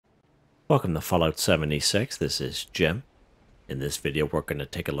Welcome to Fallout 76. This is Jim. In this video, we're going to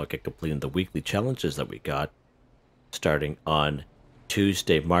take a look at completing the weekly challenges that we got starting on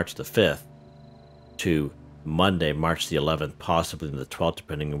Tuesday, March the 5th to Monday, March the 11th, possibly the 12th,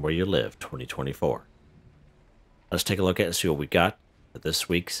 depending on where you live, 2024. Let's take a look at it and see what we got for this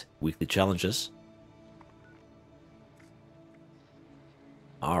week's weekly challenges.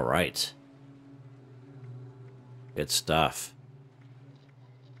 All right. Good stuff.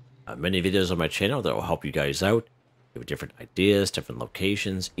 Many videos on my channel that will help you guys out. Give different ideas, different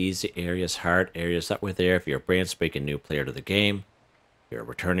locations, easy areas, hard areas. That way there, if you're a brand spanking new player to the game, if you're a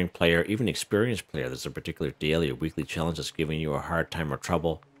returning player, even experienced player, there's a particular daily or weekly challenge that's giving you a hard time or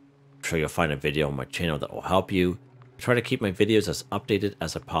trouble, I'm sure you'll find a video on my channel that will help you. I try to keep my videos as updated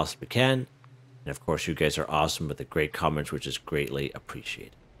as I possibly can. And of course, you guys are awesome with the great comments, which is greatly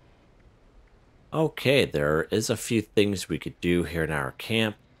appreciated. Okay, there is a few things we could do here in our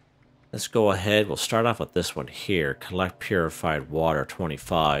camp. Let's go ahead. We'll start off with this one here. Collect purified water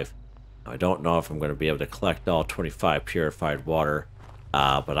 25. Now, I don't know if I'm going to be able to collect all 25 purified water,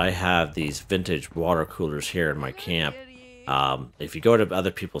 but I have these vintage water coolers here in my camp. If you go to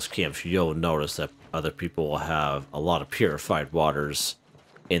other people's camps, you'll notice that other people will have a lot of purified waters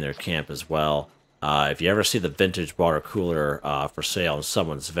in their camp as well. If you ever see the vintage water cooler for sale in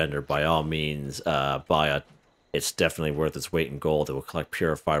someone's vendor, by all means, buy it. It's definitely worth its weight in gold. It will collect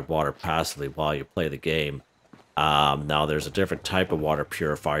purified water passively while you play the game. Now, there's a different type of water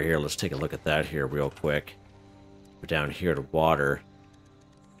purifier here. Let's take a look at that here real quick. We're down here to water.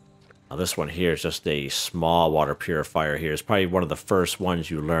 Now, this one here is just a small water purifier here. It's probably one of the first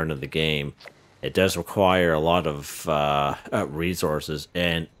ones you learn in the game. It does require a lot of resources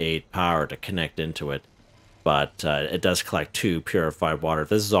and power to connect into it. But it does collect 2 purified water. If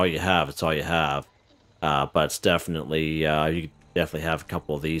this is all you have, it's all you have. But it's definitely, you definitely have a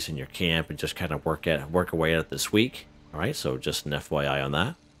couple of these in your camp and just kind of work away at it this week. All right, so just an FYI on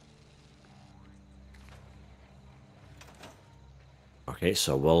that. Okay,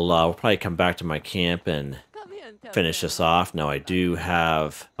 so we'll probably come back to my camp and finish this off. Now I do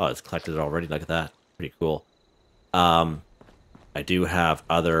have, oh, it's collected already. Look at that, pretty cool. I do have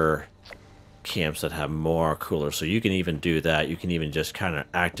other camps that have more coolers, so you can even do that. You can even just kind of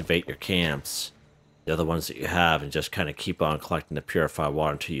activate your camps, the other ones that you have, and just kind of keep on collecting the purified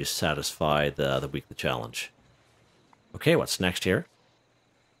water until you satisfy the weekly challenge. Okay, what's next here?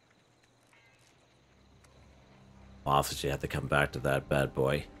 Obviously, you have to come back to that bad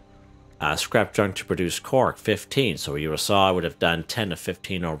boy. Scrap junk to produce cork, 15. So you saw I would have done 10 to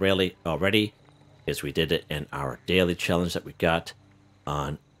 15 already, because we did it in our daily challenge that we got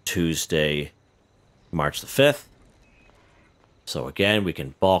on Tuesday, March the 5th. So again, we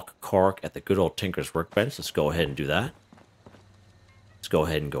can bulk cork at the good old Tinker's Workbench. Let's go ahead and do that. Let's go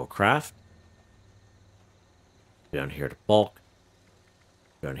ahead and go craft. Down here to bulk.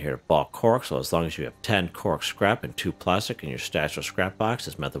 Down here to bulk cork. So as long as you have 10 cork scrap and 2 plastic in your stash or scrap box,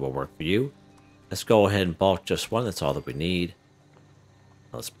 this method will work for you. Let's go ahead and bulk just 1. That's all that we need.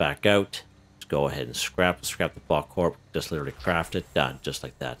 Let's back out. Let's go ahead and scrap. Let's scrap the bulk cork. Just literally craft it. Done. Just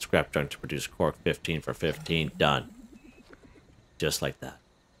like that. Scrap junk to produce cork, 15 for 15. Done. Just like that.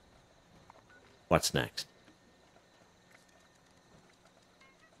 What's next?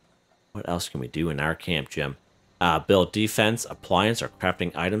 What else can we do in our camp, Jim? Build defense, appliance, or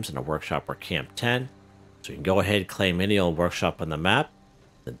crafting items in a workshop or camp 10. So you can go ahead and claim any old workshop on the map,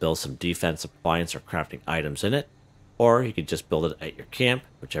 then build some defense, appliance, or crafting items in it. Or you can just build it at your camp,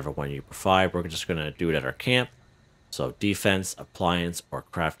 whichever one you prefer. We're just going to do it at our camp. So defense, appliance, or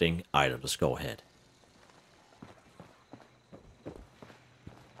crafting items. Let's go ahead.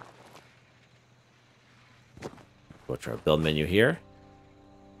 Go to our build menu here.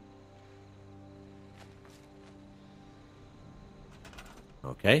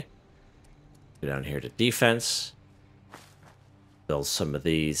 Okay. Go down here to defense. Build some of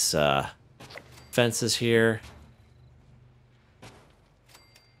these fences here.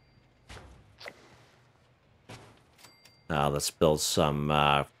 Now let's build some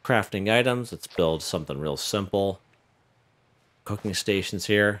crafting items. Let's build something real simple. Cooking stations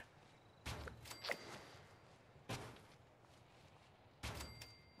here.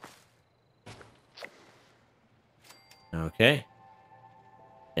 Okay.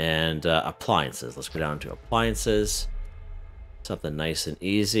 And appliances. Let's go down to appliances. Something nice and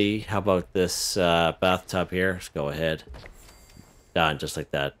easy. How about this bathtub here? Let's go ahead. Done, just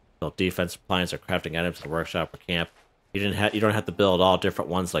like that. Build defense, appliance, or crafting items in the workshop or camp. You don't have to build all different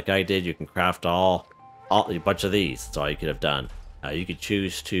ones like I did. You can craft a bunch of these. That's all you could have done. You could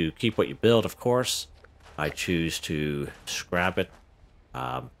choose to keep what you build, of course. I choose to scrap it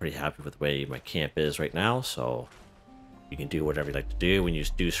I'm pretty happy with the way my camp is right now, so you can do whatever you like to do. When you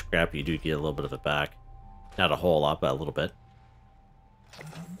do scrap, you do get a little bit of it back. Not a whole lot, but a little bit.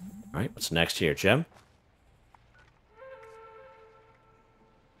 Alright, what's next here, Jim?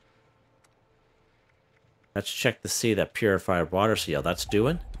 Let's check to see that purified water, see how that's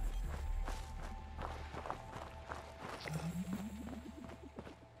doing.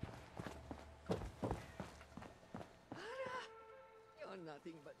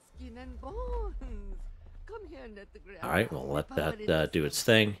 Alright, we'll let that do its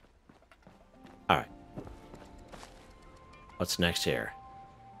thing. Alright. What's next here?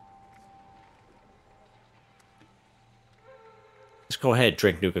 Let's go ahead and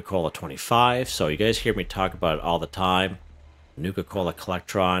drink Nuka-Cola 25. So you guys hear me talk about it all the time. Nuka-Cola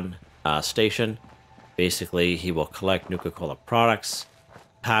Collectron station. Basically, he will collect Nuka-Cola products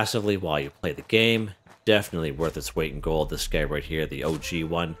passively while you play the game. Definitely worth its weight in gold. This guy right here, the OG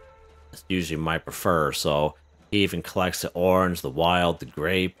one, is usually my prefer. So he even collects the orange, the wild, the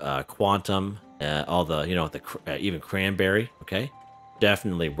grape, quantum, all the, you know, even cranberry. Okay,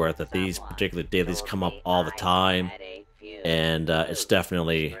 definitely worth it. These particular dailies come up all the time, and it's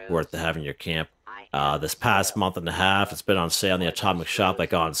definitely worth having your camp. This past month and a half, it's been on sale in the Atomic Shop.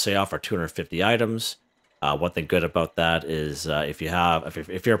 Like on sale for 250 items. One thing good about that is if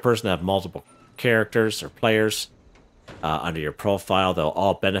you're a person that have multiple characters or players under your profile, they'll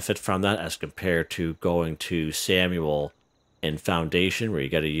all benefit from that as compared to going to Samuel in Foundation, where you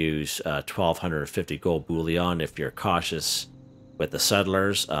got to use 1250 gold bullion. If you're cautious with the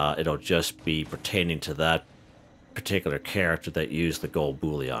settlers, it'll just be pertaining to that particular character that used the gold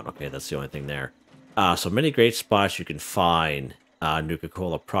bullion. Okay, that's the only thing there. So many great spots you can find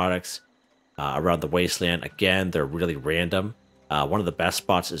Nuka-Cola products around the wasteland. Again, they're really random. One of the best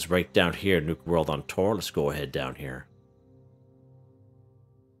spots is right down here, Nuka World on Tour. Let's go ahead down here.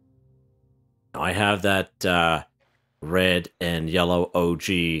 Now I have that red and yellow OG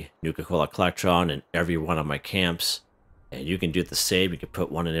Nuka-Cola Collectron in every one of my camps. And you can do the same. You can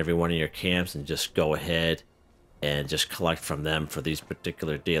put one in every one of your camps and just go ahead and just collect from them for these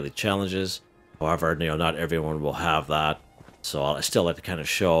particular daily challenges. However, you know, not everyone will have that. So I still like to kind of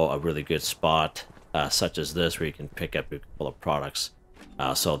show a really good spot, such as this, where you can pick up Nuka-Cola products.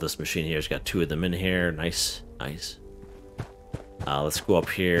 So this machine here has got 2 of them in here. Nice, nice. Let's go up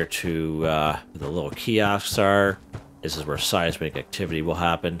here to where the little kiosks are. This is where seismic activity will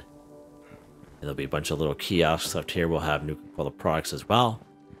happen. And there'll be a bunch of little kiosks left here. We'll have Nuka-Cola products as well.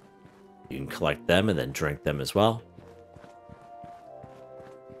 You can collect them and then drink them as well.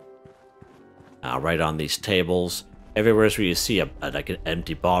 Right on these tables. Everywhere where you see like an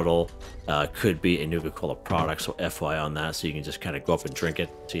empty bottle could be a Nuka-Cola product, so FYI on that. So you can just kind of go up and drink it,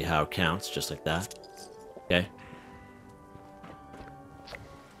 see how it counts, just like that. Okay.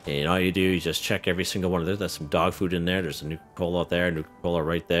 And all you do is just check every single one of those. There's some dog food in there. There's a Nuka-Cola there, Nuka-Cola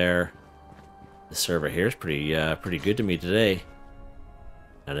right there. The server here is pretty good to me today.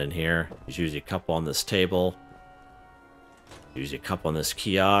 And in here, there's usually a couple on this table. Usually a couple on this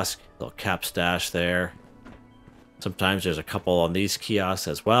kiosk. Little cap stash there. Sometimes there's a couple on these kiosks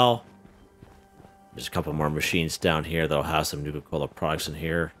as well. There's a couple more machines down here that'll have some Nuka-Cola products in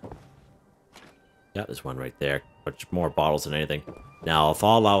here. Yeah, there's one right there. Much more bottles than anything. Now, if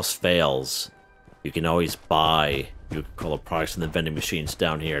all else fails, you can always buy Nuka-Cola products in the vending machines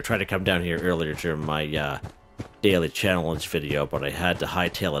down here. I tried to come down here earlier during my daily challenge video, but I had to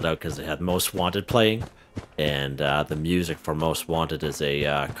hightail it out because they had Most Wanted playing. And the music for Most Wanted is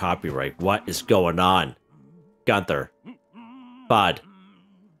a copyright. What is going on? Gunther. Bud.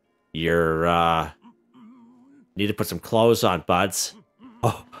 You're, need to put some clothes on, buds.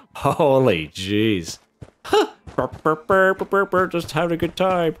 Oh, holy jeez. Just having a good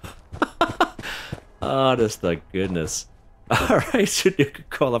time. Honest to goodness. Alright, so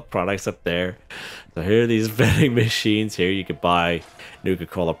Nuka-Cola products up there. So here are these vending machines here. You can buy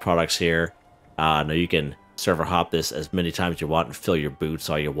Nuka-Cola products here. Now you can server hop this as many times as you want and fill your boots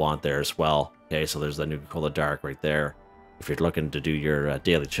all you want there as well. Okay, so there's the Nuka-Cola Dark right there. If you're looking to do your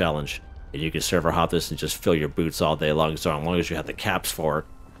daily challenge, and you can server hop this and just fill your boots all day long, so long as you have the caps for it.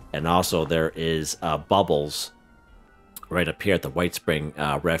 And also there is bubbles right up here at the White Spring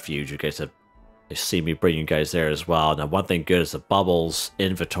Refuge. You guys have seen me bring you guys there as well. Now, one thing good is the bubbles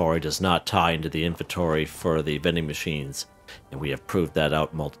inventory does not tie into the inventory for the vending machines. And we have proved that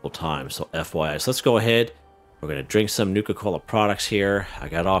out multiple times, so FYI. So let's go ahead. We're going to drink some Nuka-Cola products here. I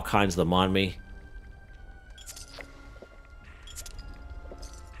got all kinds of them on me.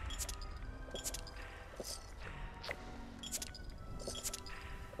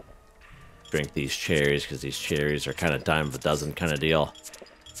 drink these cherries, because these cherries are kind of dime of a dozen kind of deal.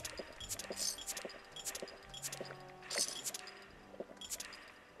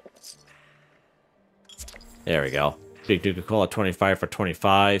 There we go. Big Nuka-Cola 25 for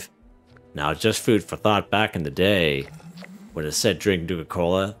 25. Now, just food for thought. Back in the day, when it said drink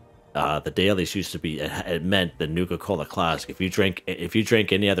Nuka-Cola, the dailies used to be, it meant the Nuka-Cola Classic. If you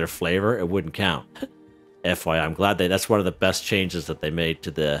drink any other flavor, it wouldn't count. FYI, I'm glad that's one of the best changes that they made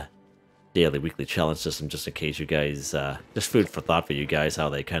to the daily weekly challenge system, just in case you guys, just food for thought for you guys, how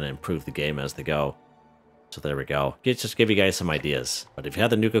they kind of improve the game as they go. So there we go. Just give you guys some ideas. But if you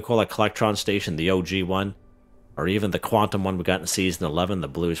have the Nuka-Cola Collectron Station, the OG one, or even the Quantum one we got in Season 11, the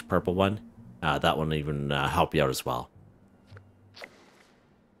bluish-purple one, that one even help you out as well.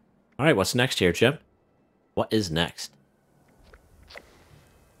 Alright, what's next here, Jim? What is next?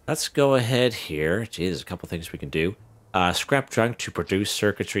 Let's go ahead here. Gee, there's a couple things we can do. Scrap junk to produce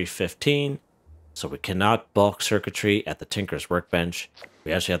Circuitry 15. So we cannot bulk circuitry at the Tinker's Workbench.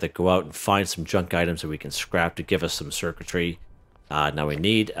 We actually have to go out and find some junk items that we can scrap to give us some circuitry. Now we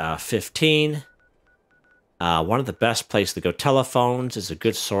need 15. One of the best places to go. Telephones is a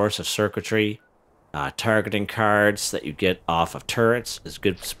good source of circuitry. Targeting cards that you get off of turrets is a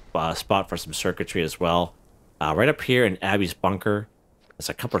good spot for some circuitry as well. Right up here in Abby's bunker, there's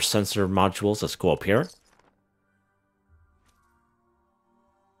a couple of sensor modules. Let's go up here.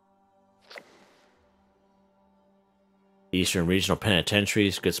 Eastern Regional Penitentiary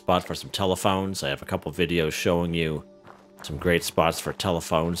is a good spot for some telephones. I have a couple videos showing you some great spots for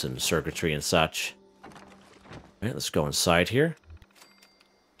telephones and circuitry and such. Alright, let's go inside here.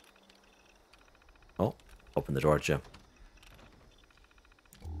 Oh, open the door, Jim.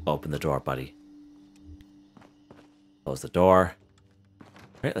 Open the door, buddy. Close the door.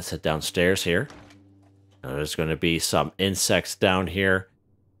 Alright, let's head downstairs here. Now, there's going to be some insects down here,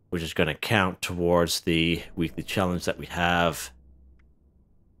 which is going to count towards the weekly challenge that we have.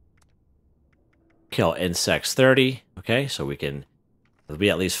 Kill insects 30. Okay, so we can... There'll be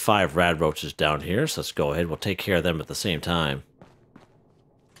at least 5 rad roaches down here, so let's go ahead. We'll take care of them at the same time.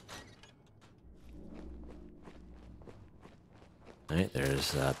 Alright,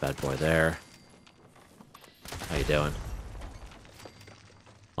 there's that bad boy there. How you doing?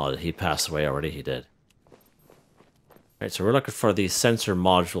 Oh, did he pass away already? He did. Alright, so we're looking for these sensor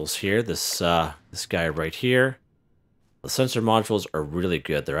modules here. This guy right here. The sensor modules are really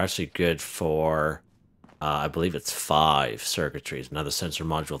good. They're actually good for, I believe it's 5 circuitries. Another sensor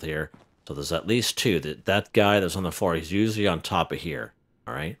module here. So there's at least 2. That guy that's on the floor, he's usually on top of here.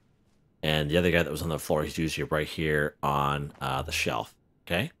 Alright? And the other guy that was on the floor, he's usually right here on the shelf.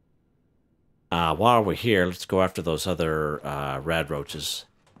 Okay? While we're here, let's go after those other rad roaches.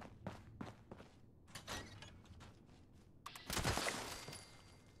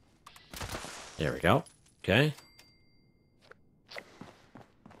 There we go. Okay.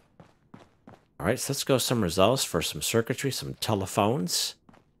 Alright, so let's go somewhere else for some circuitry, some telephones.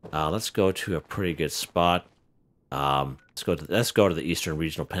 Let's go to a pretty good spot. Let's go to the Eastern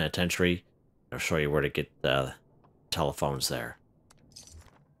Regional Penitentiary. I'll show you where to get the telephones there.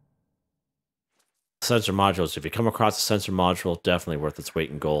 Sensor modules. If you come across a sensor module, definitely worth its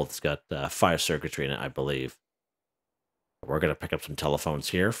weight in gold. It's got 5 circuitry in it, I believe. We're going to pick up some telephones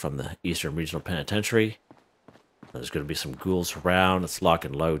here from the Eastern Regional Penitentiary. There's going to be some ghouls around. Let's lock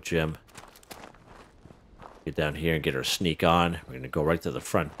and load, Jim. Get down here and get our sneak on. We're going to go right to the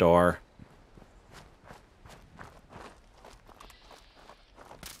front door.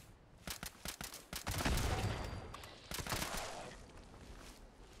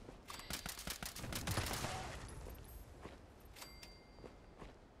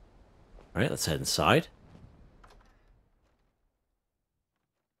 Alright, let's head inside.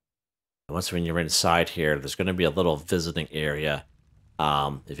 Once when you're inside here, there's going to be a little visiting area.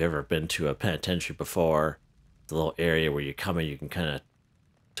 If you've ever been to a penitentiary before, it's a little area where you come in, you can kind of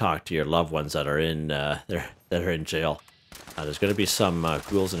talk to your loved ones that are in jail. There's going to be some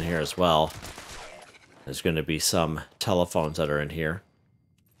ghouls in here as well. There's going to be some telephones that are in here.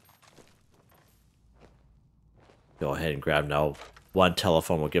 Go ahead and grab now. 1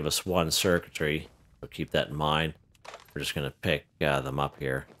 telephone will give us 1 circuitry, so keep that in mind. We're just going to pick them up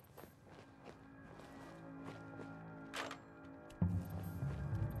here.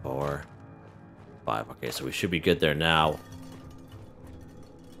 4, 5. Okay, so we should be good there now.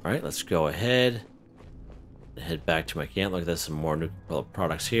 Alright, let's go ahead and head back to my camp. Look, there's some more Nuka-Cola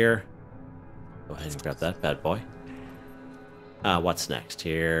products here. Go ahead and grab that bad boy. What's next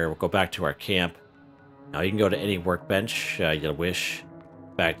here? We'll go back to our camp. Now, you can go to any workbench you wish.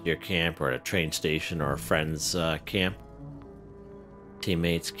 Back to your camp or at a train station or a friend's camp.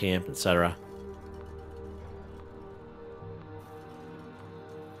 teammates, camp, etc.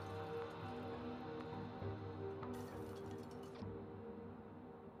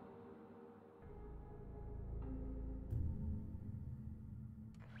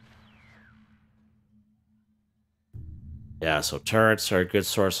 Yeah, so turrets are a good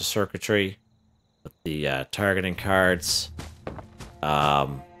source of circuitry with the targeting cards.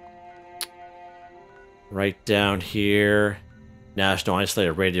 Right down here, National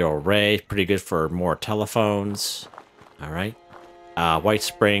Isolated Radio Array, pretty good for more telephones. All right. White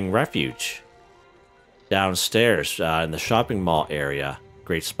Spring Refuge, downstairs in the shopping mall area.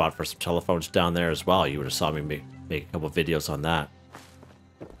 Great spot for some telephones down there as well. You would have saw me make a couple videos on that.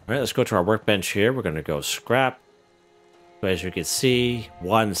 All right, let's go to our workbench here. We're going to go scrap. So as you can see,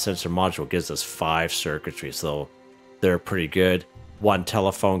 one sensor module gives us 5 circuitry, so they're pretty good. One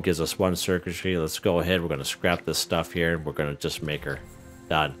telephone gives us 1 circuitry. Let's go ahead. We're going to scrap this stuff here, and we're going to just make her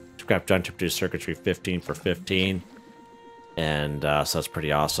done. Scrap done to produce circuitry 15 for 15. And so that's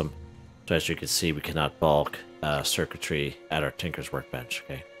pretty awesome. So as you can see, we cannot bulk circuitry at our Tinker's workbench.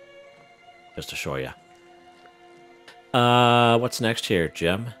 Okay, just to show you. What's next here,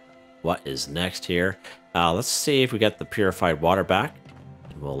 Jim? What is next here? Let's see if we get the purified water back.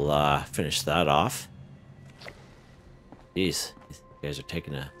 And we'll finish that off. Jeez, these guys are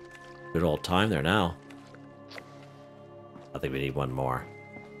taking a good old time there now. I think we need one more.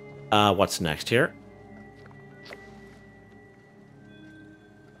 What's next here?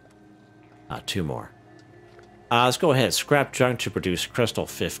 2 more. Let's go ahead. Scrap junk to produce crystal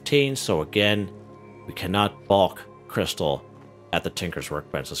 15. So again, we cannot bulk crystal at the Tinker's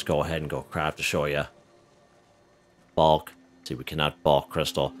workbench. Let's go ahead and go craft to show you. Bulk. See, we cannot bulk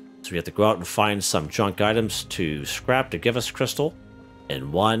crystal. So we have to go out and find some junk items to scrap to give us crystal.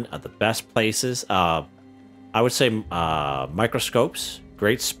 And one of the best places, I would say microscopes.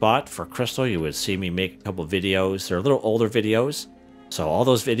 Great spot for crystal. You would see me make a couple videos. They're a little older videos. So all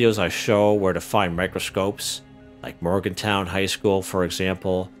those videos I show where to find microscopes, like Morgantown High School, for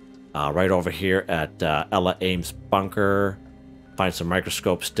example. Right over here at Ella Ames Bunker. Find some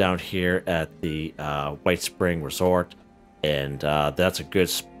microscopes down here at the White Spring Resort. And that's a good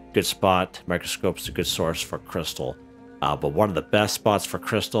spot. Microscope's a good source for crystal. But one of the best spots for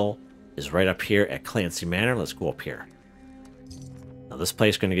crystal is right up here at Clancy Manor. Let's go up here. Now this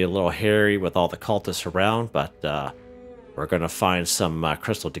place is going to get a little hairy with all the cultists around, but we're going to find some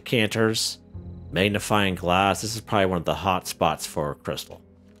crystal decanters, magnifying glass. This is probably one of the hot spots for crystal.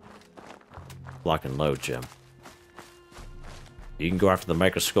 Lock and load, Jim. You can go after the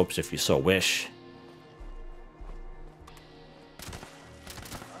microscopes if you so wish.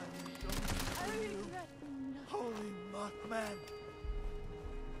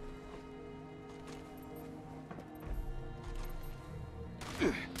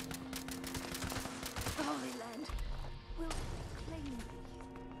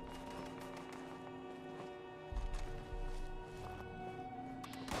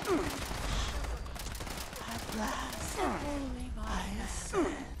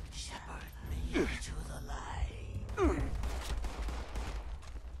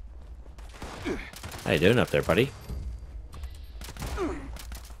 How you doing up there, buddy?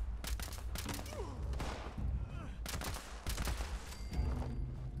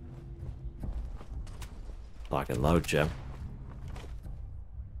 Lock and load, Jim.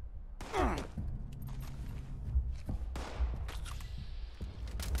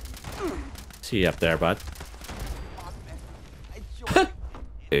 See you up there, bud.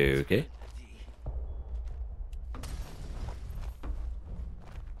 Okay.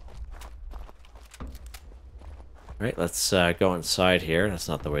 Alright, let's go inside here. That's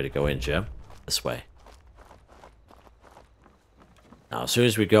not the way to go in, Jim. This way. Now, as soon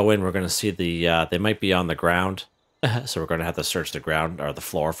as we go in, we're going to see the... they might be on the ground. So we're going to have to search the ground, or the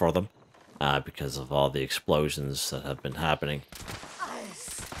floor for them. Because of all the explosions that have been happening.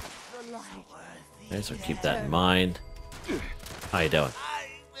 Okay, so keep that in mind. How you doing?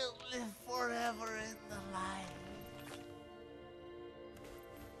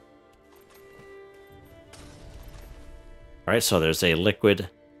 Alright, so there's a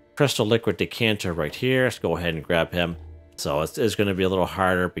crystal liquid decanter right here. Let's go ahead and grab him. So it's going to be a little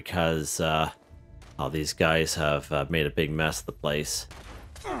harder because all these guys have made a big mess of the place.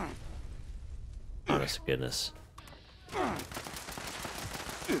 Honest to goodness.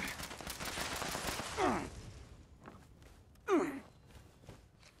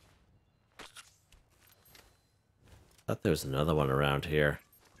 Thought there was another one around here.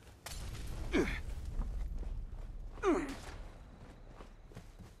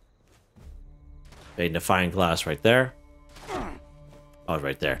 Magnifying glass right there. Oh,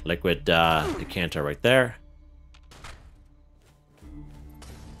 right there. Liquid decanter right there.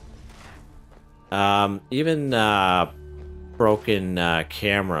 Even broken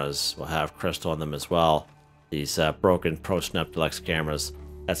cameras will have crystal in them as well. These broken Pro Snap Deluxe cameras.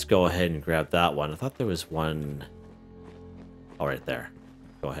 Let's go ahead and grab that one. I thought there was one... Oh, right there.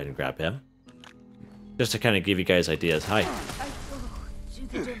 Go ahead and grab him. Just to kind of give you guys ideas. Hi. I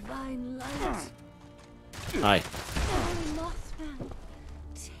go to the divine light. Hi.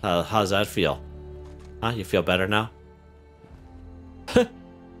 How's that feel? Huh? You feel better now?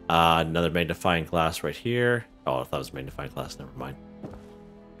 Another magnifying glass right here. Oh, I thought it was magnifying glass. Never mind.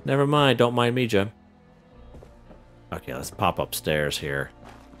 Never mind. Don't mind me, Jim. Okay, let's pop upstairs here.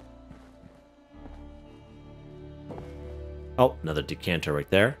 Oh, another decanter right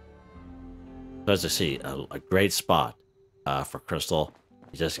there. So as you see, a great spot for crystal.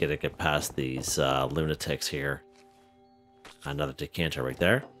 You just gotta get past these lunatics here. Another decanter right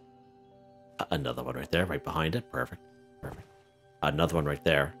there. Another one right there, right behind it. Perfect. Perfect. Another one right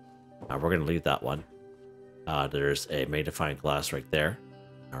there. We're going to leave that one. There's a magnifying glass right there.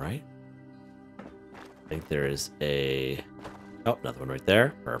 All right. I think there is a... Oh, another one right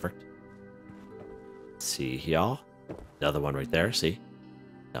there. Perfect. See, y'all. Another one right there. See?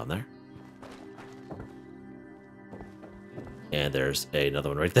 Down there. And there's another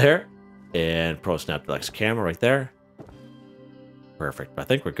one right there. And Pro Snap Deluxe camera right there. Perfect. I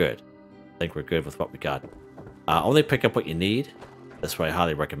think we're good. I think we're good with what we got. Only pick up what you need. That's what I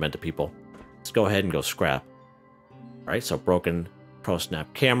highly recommend to people. Let's go ahead and go scrap. Alright, so broken Pro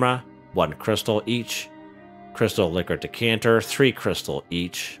Snap camera, 1 crystal each. Crystal liquor decanter, 3 crystal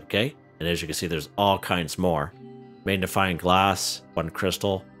each. Okay? And as you can see, there's all kinds more. Magnifying glass, 1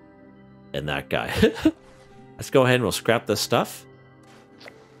 crystal. And that guy. Let's go ahead and we'll scrap this stuff.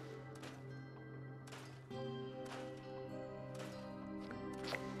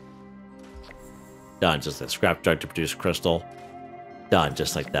 Done, just like scrap jug to produce crystal. Done,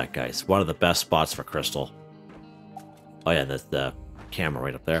 just like that, guys. One of the best spots for crystal. Oh yeah, that's the camera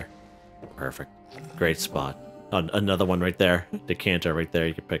right up there. Perfect. Great spot. Another one right there. Decanter right there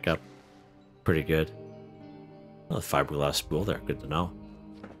you can pick up. Pretty good. Another fiberglass spool there. Good to know.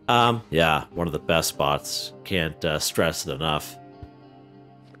 Yeah, one of the best spots. Can't stress it enough.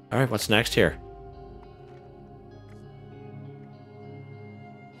 Alright, what's next here?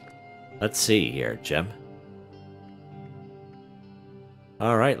 Let's see here, Jim.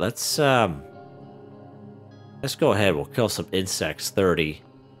 All right, let's go ahead. We'll kill some insects. 30.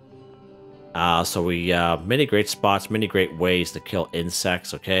 So we many great spots, many great ways to kill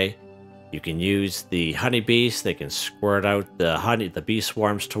insects. Okay, you can use the honeybees. They can squirt out the bee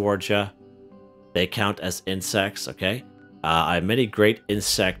swarms towards you. They count as insects. Okay. I have many great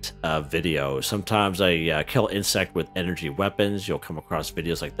insect videos. Sometimes I kill insect with energy weapons. You'll come across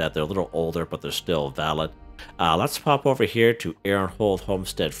videos like that. They're a little older, but they're still valid. Let's pop over here to Aaronhold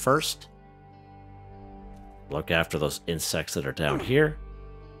Homestead first. Look after those insects that are down here.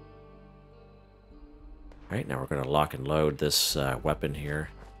 All right, now we're going to lock and load this weapon here.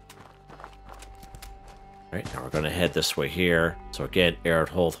 All right, now we're going to head this way here. So again,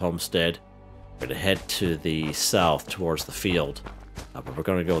 Aaronhold Homestead. We're going to head to the south towards the field. But we're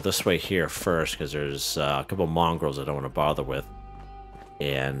going to go this way here first because there's a couple mongrels I don't want to bother with.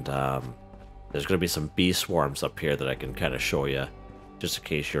 And there's going to be some bee swarms up here that I can kind of show you. Just in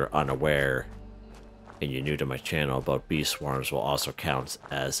case you're unaware and you're new to my channel about bee swarms will also count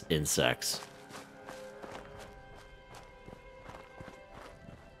as insects.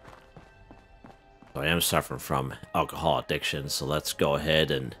 So I am suffering from alcohol addiction, so let's go ahead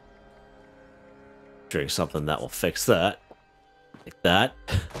and drink something that will fix that. Like that.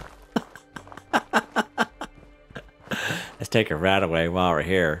 Let's take a rat away while we're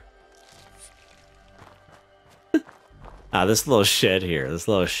here. This little shed here. This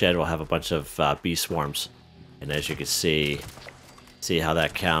little shed will have a bunch of bee swarms. And as you can see how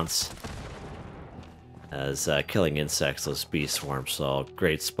that counts as killing insects, those bee swarms. So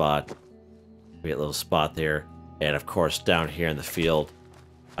great spot. Great little spot there. And of course down here in the field,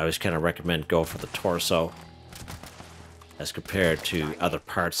 I always kind of recommend go for the torso as compared to other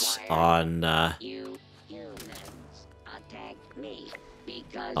parts on You humans attacked me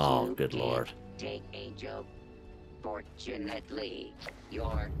because oh, you good can't lord. Take a joke. Fortunately,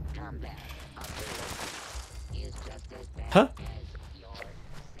 your combat ability is just as bad Huh? as your sense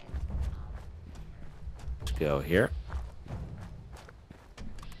Let's go here.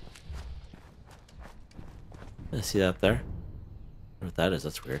 See that up there? What that is,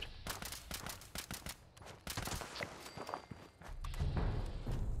 that's weird.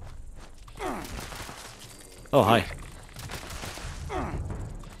 Oh, hi.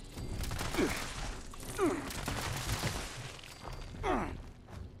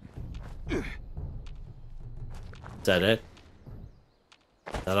 Is that it?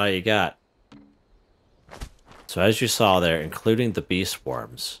 Is that all you got? So as you saw there, including the bee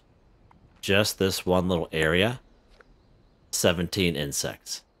swarms, just this one little area, 17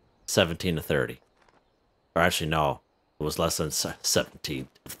 insects. 17 to 30. Or actually, no. It was less than 17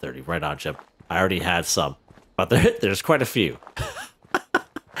 to 30. Right on, Jim. I already had some. But there's quite a few.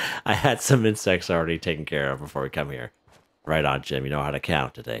 I had some insects already taken care of before we come here. Right on, Jim. You know how to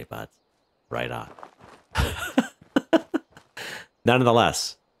count today, but right on.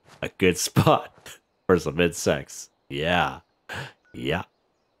 Nonetheless, a good spot for some insects. Yeah. Yeah.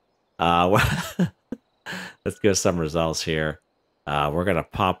 Let's get some results here. We're going to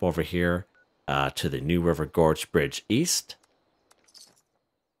pop over here to the New River Gorge Bridge East.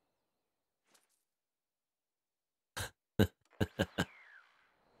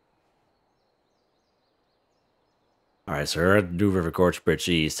 Alright, so we're at New River Gorge Bridge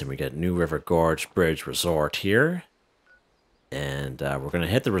East, and we get New River Gorge Bridge Resort here. And we're going to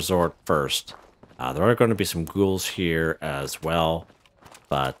hit the resort first. There are going to be some ghouls here as well,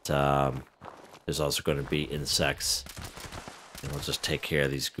 but there's also going to be insects. And we'll just take care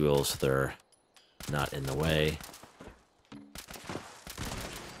of these ghouls so they're not in the way.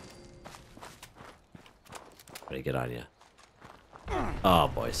 Let me get on you. Oh,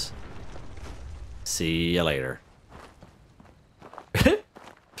 boys. See you later.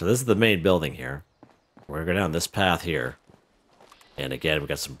 So this is the main building here. We're going to go down this path here. And again, we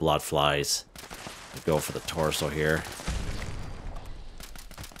got some blood flies. We go for the torso here.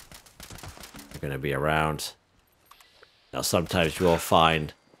 They're going to be around. Now, sometimes you will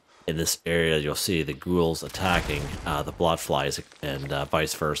find in this area, you'll see the ghouls attacking the blood flies and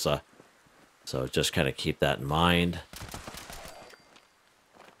vice versa. So just kind of keep that in mind.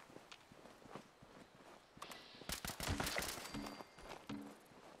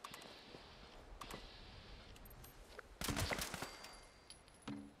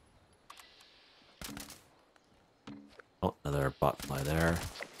 Oh, another botfly there.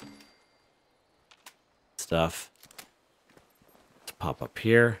 Stuff. Let's pop up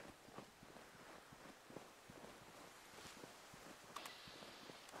here.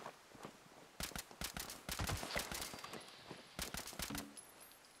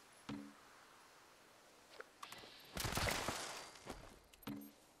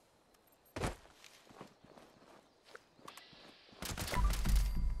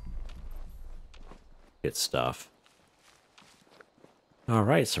 Good stuff. All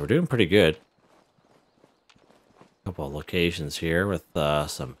right, so we're doing pretty good. A couple of locations here with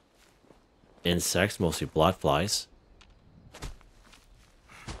some insects, mostly blood flies.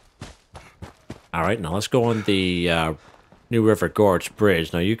 All right, now let's go on the New River Gorge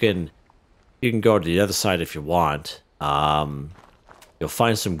Bridge. Now you can go to the other side if you want. You'll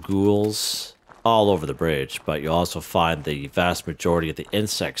find some ghouls all over the bridge, but you'll also find the vast majority of the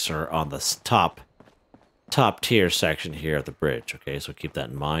insects are on the top tier section here of the bridge. Okay, so keep that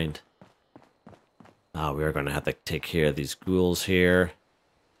in mind. We are going to have to take care of these ghouls here.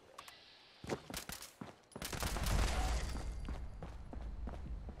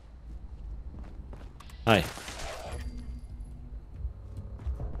 Hi.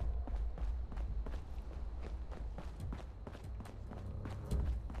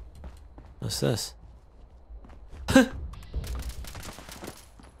 What's this? Herp.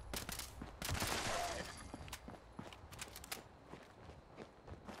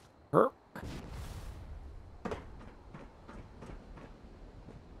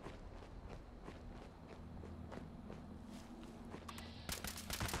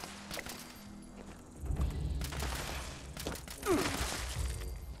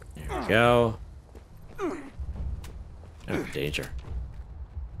 There we go. Oh, danger.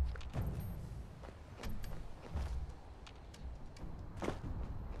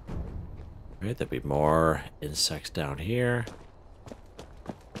 Right, there'll be more insects down here.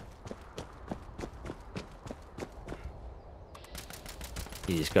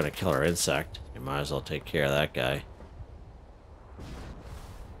 He's gonna kill our insect. You might as well take care of that guy. I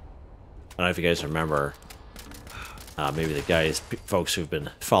don't know if you guys remember. Maybe the folks who've been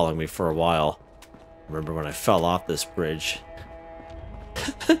following me for a while. Remember when I fell off this bridge?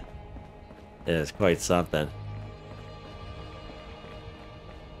 It was quite something.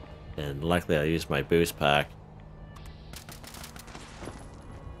 And luckily I used my boost pack.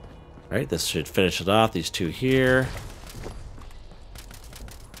 Alright, this should finish it off. These two here.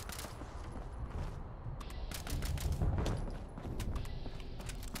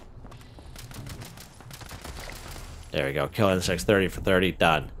 There we go. Kill insects 30 for 30.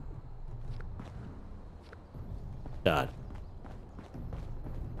 Done. Done.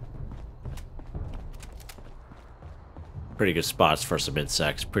 pretty good spots for some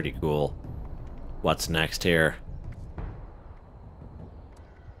insects. Pretty cool. What's next here?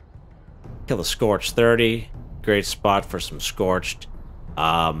 Kill the Scorched 30. Great spot for some Scorched.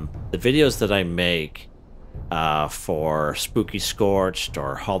 The videos that I make for Spooky Scorched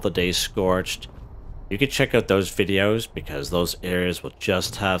or Holiday Scorched, you can check out those videos because those areas will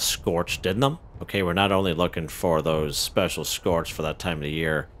just have Scorched in them. Okay, we're not only looking for those special Scorched for that time of the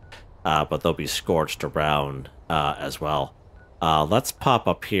year, but they'll be Scorched around as well. Let's pop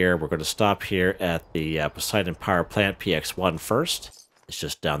up here. We're going to stop here at the Poseidon Power Plant PX1 first. It's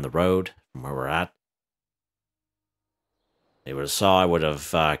just down the road from where we're at. You would have saw I would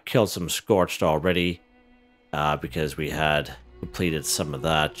have killed some Scorched already because we had completed some of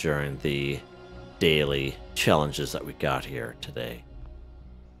that during the daily challenges that we got here today.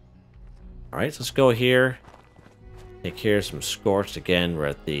 Alright, so let's go here. Take care of some Scorched. Again, we're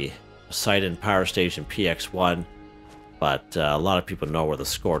at the Poseidon Power Station PX1. But a lot of people know where the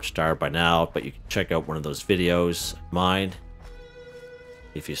Scorched are by now. But you can check out one of those videos of mine,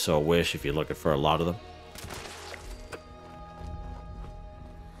 if you so wish, if you're looking for a lot of them.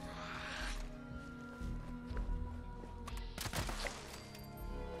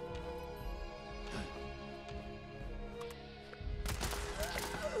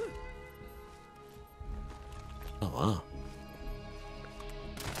 Oh, wow.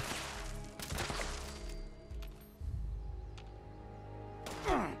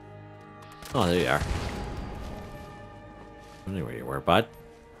 Oh, there you are. I don't know where you were, bud.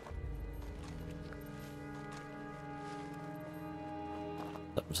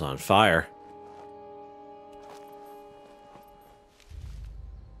 Something's on fire.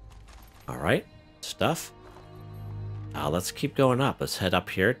 Alright, stuff. Let's keep going up. Let's head up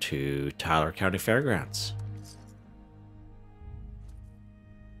here to Tyler County Fairgrounds.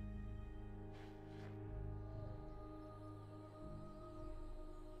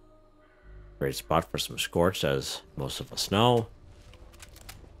 Great spot for some Scorched, as most of us know.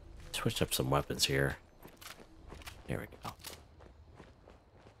 Switch up some weapons here. There we go.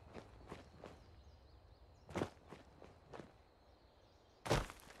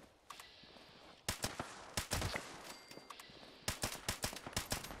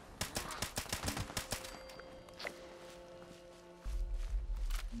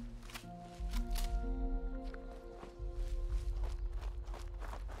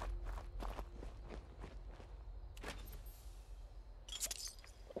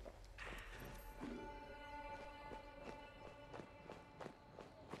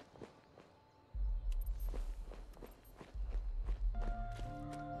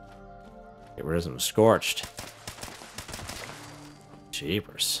 Get rid of some Scorched.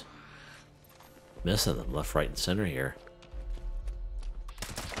 Jeepers. Missing them left, right, and center here.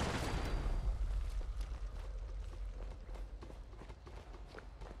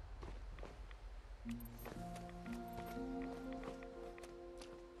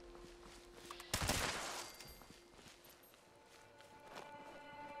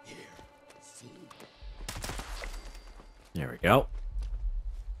 There we go.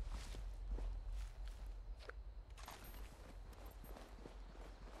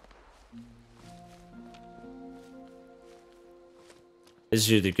 This is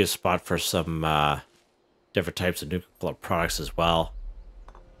usually a good spot for some different types of Nuka-Cola products as well.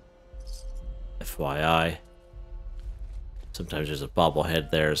 FYI. Sometimes there's a bobblehead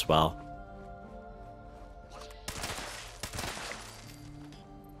there as well.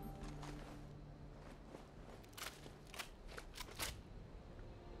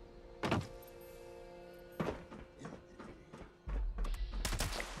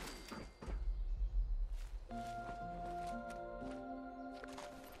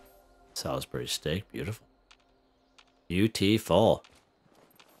 Salisbury steak, beautiful. Beautiful.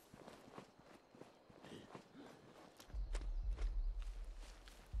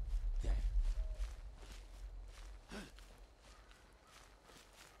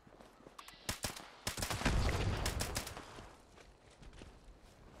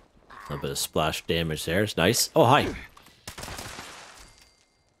 A little bit of splash damage there. It's nice. Oh, hi.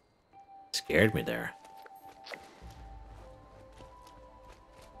 Scared me there.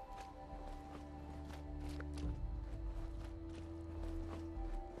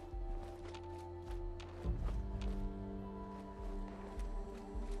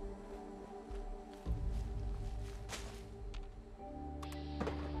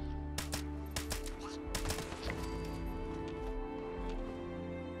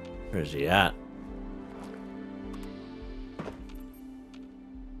 Where's he at?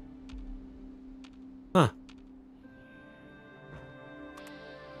 Huh.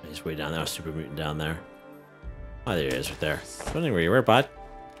 He's way down there. Super mutant down there. Oh, there he is right there. I was wondering where you were, bud.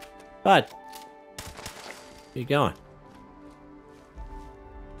 Bud! Where you going?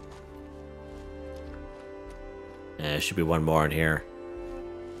 Yeah, there should be one more in here.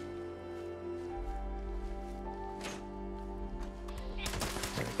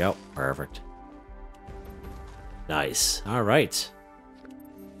 There we go. Perfect. Nice. Alright.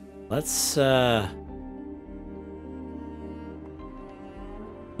 Let's, we'll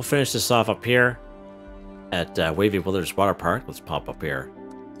finish this off up here at Wavy Wilderness Water Park. Let's pop up here.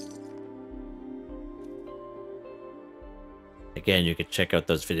 Again, you can check out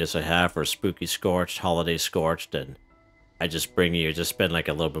those videos I have for Spooky Scorched, Holiday Scorched, and I just bring you, just spend like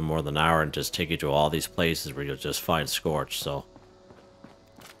a little bit more than an hour and just take you to all these places where you'll just find Scorched, so.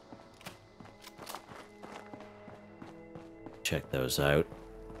 Check those out.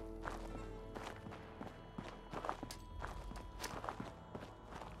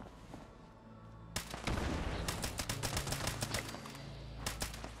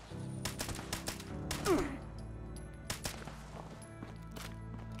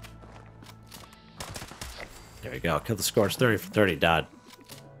 There we go. Kill the Scorched 30 for 30 dot.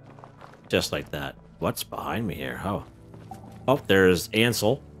 Just like that. What's behind me here? Oh. Oh, there's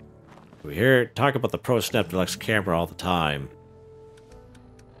Ansel. We hear talk about the Pro Snap Deluxe camera all the time.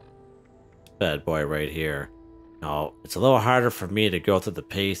 Bad boy right here. Now, it's a little harder for me to go through the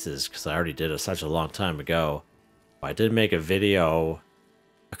paces because I already did it such a long time ago. I did make a video,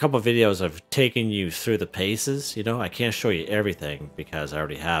 a couple of videos of taking you through the paces. You know, I can't show you everything because I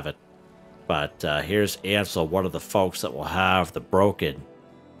already have it. But here's Ansel, one of the folks that will have the broken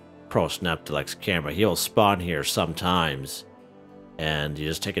Pro Snap Deluxe camera. He'll spawn here sometimes, and you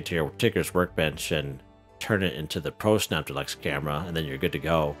just take it to your Tinker's Workbench and turn it into the Pro Snap Deluxe camera, and then you're good to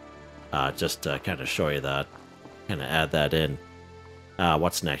go. Just to kind of show you that, kind of add that in.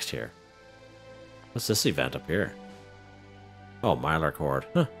 What's next here? What's this event up here? Oh, Mylar Cord.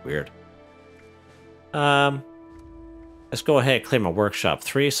 Huh, weird. Let's go ahead and claim a workshop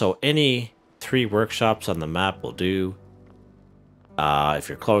 3. So any 3 workshops on the map will do. If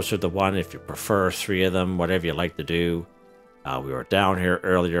you're closer to one, if you prefer 3 of them, whatever you like to do. We were down here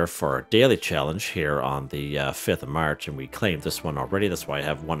earlier for a daily challenge here on the 5th of March, and we claimed this one already. That's why I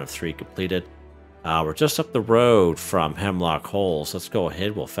have 1 of 3 completed. We're just up the road from Hemlock Hole, so let's go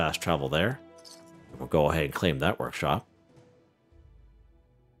ahead. We'll fast travel there. We'll go ahead and claim that workshop.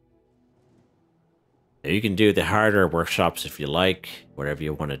 Now, you can do the harder workshops if you like, whatever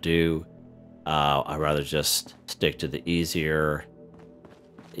you want to do. I'd rather just stick to the easier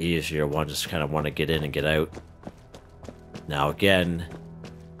one. Just kind of want to get in and get out. Now again,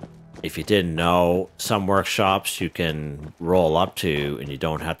 if you didn't know, some workshops you can roll up to and you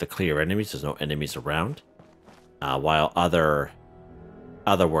don't have to clear enemies. There's no enemies around. While other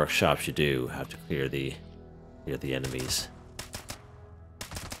workshops you do have to clear the enemies.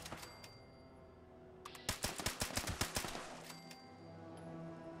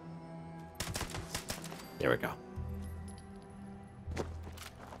 There we go.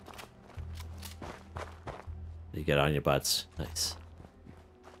 You get on your butts. Nice.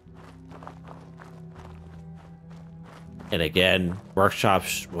 And again,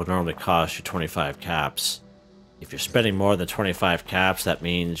 workshops will normally cost you 25 caps. If you're spending more than 25 caps, that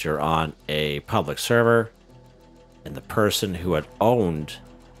means you're on a public server, and the person who had owned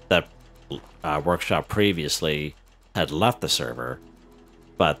that workshop previously had left the server,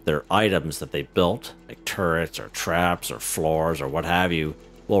 but their items that they built, like turrets or traps or floors or what have you,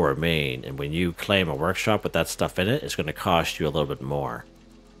 will remain. And when you claim a workshop with that stuff in it, it's going to cost you a little bit more.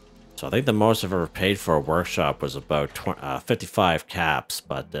 So I think the most I've ever paid for a workshop was about 55 caps,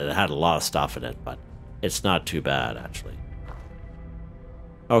 but it had a lot of stuff in it, but it's not too bad, actually.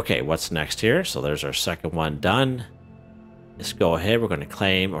 Okay, what's next here? So there's our second one done. Let's go ahead. We're going to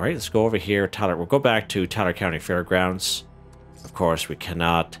claim. All right, let's go over here. Tyler, we'll go back to Tyler County Fairgrounds. Of course, we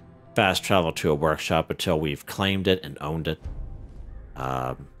cannot fast travel to a workshop until we've claimed it and owned it.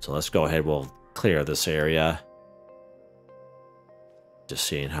 So let's go ahead. We'll clear this area. Just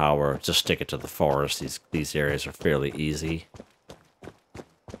seeing how we're just sticking to the forest. These areas are fairly easy.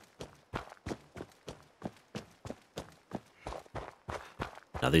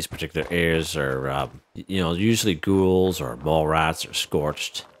 Now these particular areas are, you know, usually ghouls or mole rats or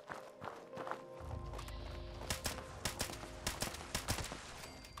scorched.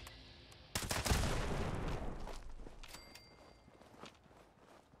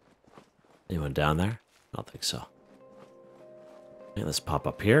 Anyone down there? I don't think so. Okay, let's pop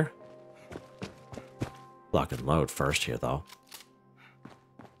up here. Lock and load first here, though.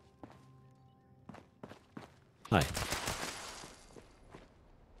 Hi.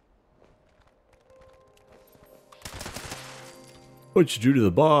 What'd you do to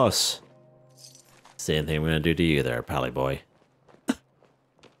the boss? Same thing I'm gonna do to you there, pally boy.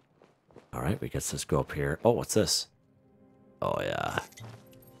 Alright, we guess let's go up here. Oh, what's this? Oh, yeah.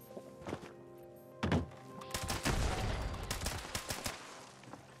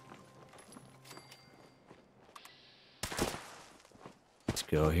 Let's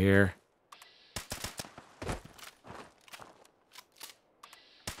go here.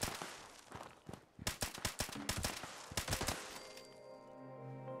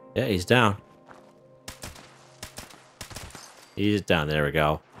 Yeah, he's down. He's down. There we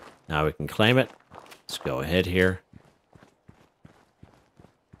go. Now we can claim it. Let's go ahead here.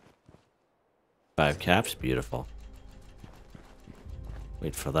 5 caps. Beautiful.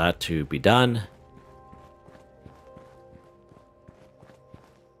 Wait for that to be done.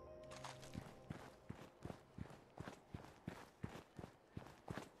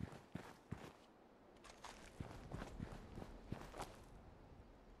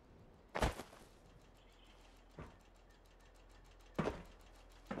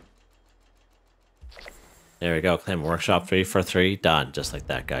 There we go. Claim workshop 3 for 3. Done. Just like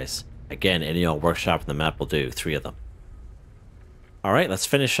that, guys. Again, any old workshop in the map will do. 3 of them. Alright, let's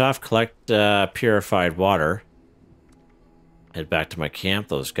finish off. Collect purified water. Head back to my camp.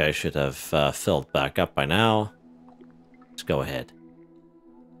 Those guys should have filled back up by now. Let's go ahead.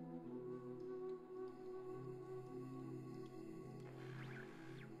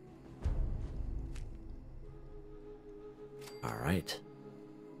 Alright.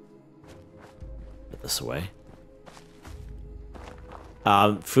 Put this away.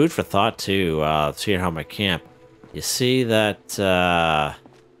 Food for thought too. Seeing how my camp. You see that that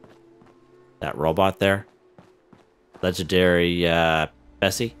robot there? Legendary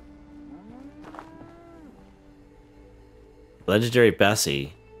Bessie. Legendary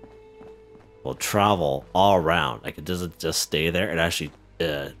Bessie will travel all around. Like it doesn't just stay there. It actually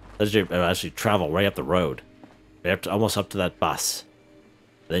Legendary will actually travel right up the road, right up to, almost up to that bus.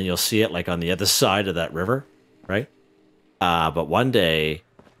 Then you'll see it like on the other side of that river, right? But one day,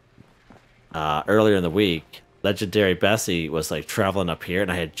 earlier in the week, Legendary Bessie was like traveling up here,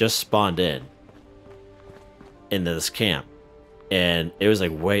 and I had just spawned into this camp, and it was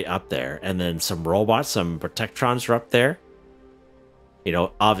like way up there. And then some robots, some protectrons were up there. You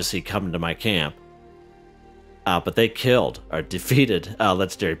know, obviously coming to my camp. But they killed or defeated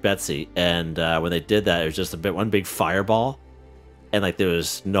Legendary Bessie, and when they did that, it was just one big fireball, and like there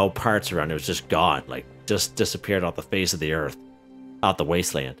was no parts around. It was just gone, like just disappeared off the face of the earth, out the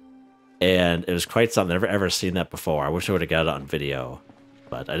wasteland. And it was quite something. I've never ever seen that before. I wish I would have got it on video,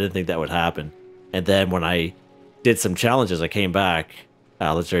 but I didn't think that would happen. And then when I did some challenges, I came back.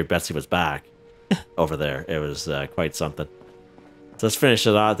 Legendary Bessie was back over there. It was quite something. So let's finish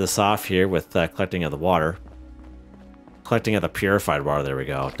this off here with collecting of the water. Collecting of the purified water. There we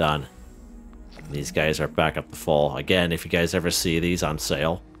go. Done. And these guys are back up to full. Again, if you guys ever see these on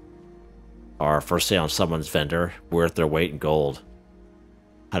sale, or for sale on someone's vendor, worth their weight in gold.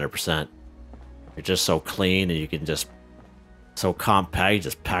 100%. They're just so clean, and you can just so compact. You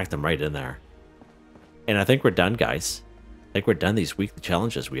just pack them right in there. And I think we're done, guys. I think we're done these weekly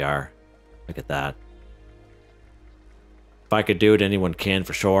challenges. We are. Look at that. If I could do it, anyone can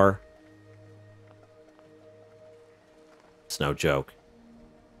for sure. It's no joke.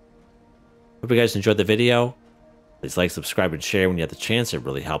 Hope you guys enjoyed the video. Please like, subscribe, and share when you have the chance. It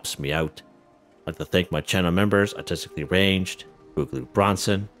really helps me out. I'd like to thank my channel members, ArtisticallyArranged, Boogaloo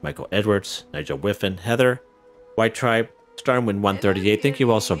Bronson, Michael Edwards, Nigel Wiffen, Heather, Whitetribe, Starwind 138. Thank you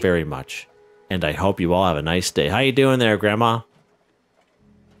all so very much. And I hope you all have a nice day. How you doing there, Grandma?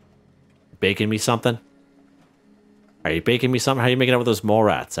 Baking me something? Are you baking me something? How are you making out with those mole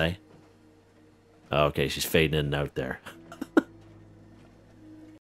rats, eh? Okay, she's fading in and out there.